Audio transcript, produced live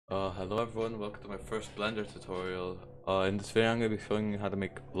Hello everyone, welcome to my first Blender tutorial. In this video I'm going to be showing you how to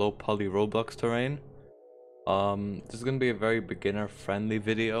make low poly Roblox terrain. This is going to be a very beginner friendly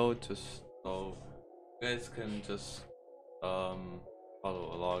video, just so you guys can just follow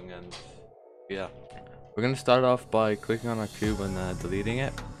along. And yeah, we're going to start off by clicking on our cube and deleting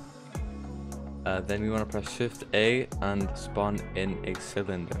it. Then you want to press Shift A and spawn in a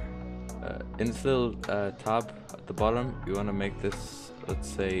cylinder. In this little tab at the bottom, you want to make this, let's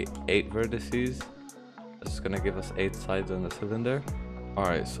say, 8 vertices. That's going to give us 8 sides on the cylinder.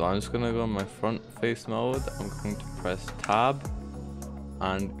 Alright, so I'm just going to go in my front face mode. I'm going to press tab,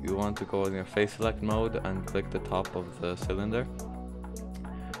 and you want to go in your face select mode and click the top of the cylinder.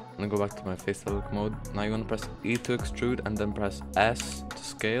 I'm going to go back to my face select mode. Now you want to press E to extrude and then press S to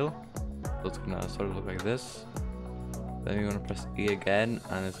scale. So it's going to sort of look like this. Then you're going to press E again,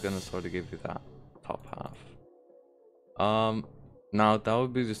 and it's going to sort of give you that top half. Now that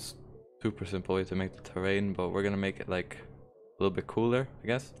would be just super simple way to make the terrain, but we're going to make it like a little bit cooler, I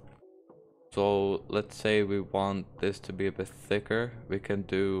guess. So let's say we want this to be a bit thicker. We can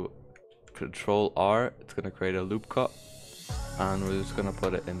do Control R. It's going to create a loop cut, and we're just going to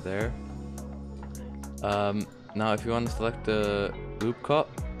put it in there. Now if you want to select the loop cut,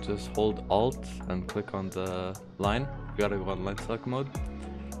 just hold Alt and click on the line. You gotta go on line select mode,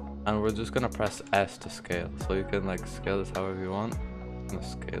 and we're just gonna press S to scale. So you can like scale this however you want. I'm gonna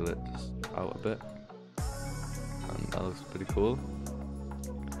scale it just out a bit, and that looks pretty cool.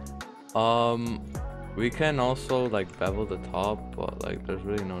 We can also like bevel the top, but like there's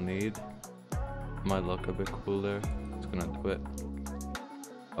really no need. Might look a bit cooler. Just gonna do it.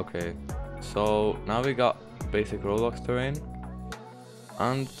 Okay, so now we got basic Roblox terrain,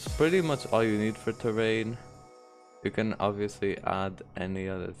 and it's pretty much all you need for terrain. You can obviously add any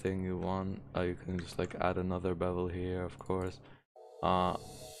other thing you want. You can just like add another bevel here, of course. I'm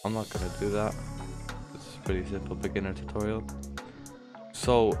not gonna do that. It's a pretty simple beginner tutorial.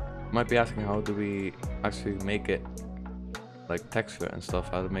 So you might be asking, how do we actually make it like texture and stuff,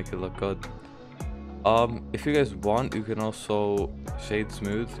 how to make it look good? If you guys want, you can also shade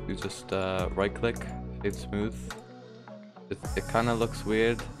smooth. You just right click, shade smooth. It kind of looks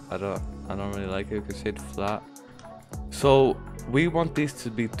weird. I don't really like it. You can shade flat. So we want these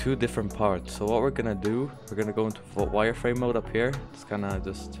to be 2 different parts. So what we're gonna do, we're gonna go into wireframe mode up here. It's kind of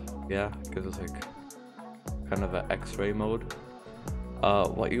just, yeah, gives us like kind of an X-ray mode.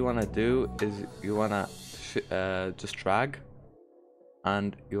 What you want to do is you want to just drag,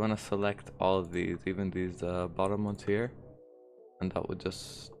 and you want to select all of these, even these bottom ones here, and that would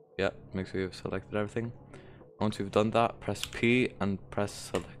just, yeah, make sure you've selected everything. Once you've done that, press P and press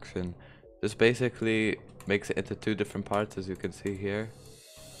selection. This basically makes it into 2 different parts, as you can see here.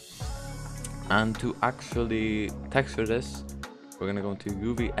 And to actually texture this, we're gonna go into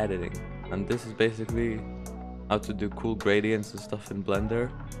UV editing, and this is basically how to do cool gradients and stuff in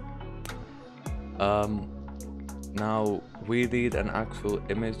Blender. Now we need an actual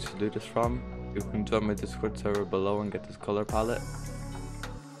image to do this from. You can join my Discord server below and get this color palette.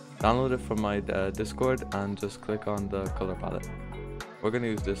 Download it from my Discord and just click on the color palette. We're gonna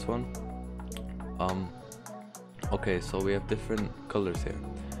use this one. Okay, so we have different colors here.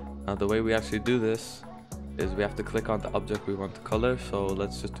 Now the way we actually do this is we have to click on the object we want to color. So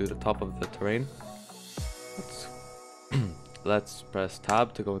let's just do the top of the terrain. Let's press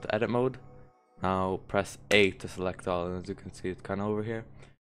tab to go into edit mode. Now press A to select all, and as you can see, it's kind of over here,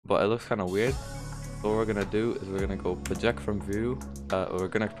 but it looks kind of weird. So what we're gonna do is we're gonna go project from view. We're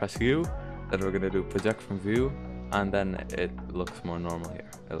gonna press U, then we're gonna do project from view, and then it looks more normal here.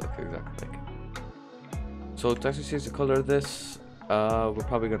 It looks exactly like it. So to actually change the color of this, we're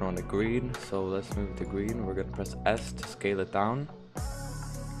probably gonna want a green. So let's move it to green. We're gonna press S to scale it down.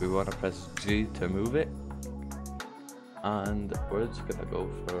 We want to press G to move it, and we're just gonna go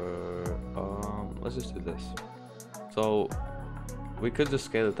for let's just do this. So we could just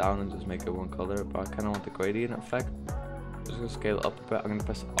scale it down and just make it one color, but I kind of want the gradient effect. Just gonna scale it up a bit. I'm gonna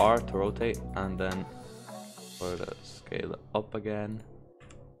press R to rotate, and then sort of scale it up again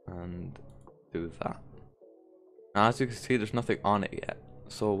and do that. Now as you can see, there's nothing on it yet.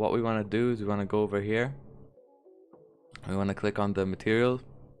 So what we want to do is we want to go over here. We want to click on the material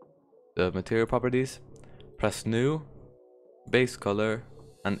properties, press new, base color,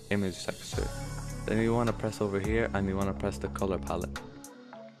 and image texture. Then you want to press over here, and you want to press the color palette.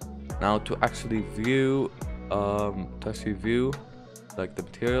 Now to actually view like the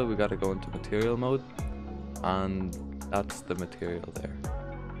material, we got to go into material mode, and that's the material there.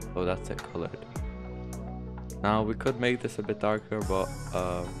 So that's it colored. Now we could make this a bit darker, but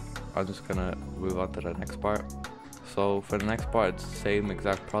I'm just gonna move on to the next part. So for the next part, it's the same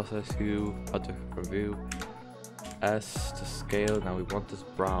exact process. U, project review, S to scale. Now we want this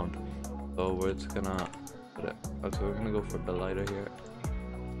brown, so we're just gonna put it. So we're gonna go for the lighter here.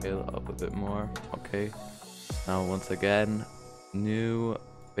 Scale it up a bit more. Okay. Now once again, new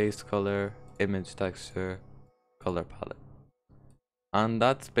base color, image texture, color palette. And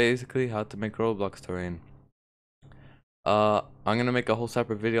that's basically how to make Roblox terrain. I'm gonna make a whole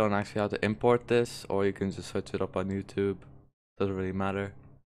separate video on actually how to import this, or you can just search it up on YouTube. Doesn't really matter.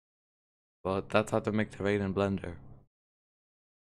 But that's how to make terrain in Blender.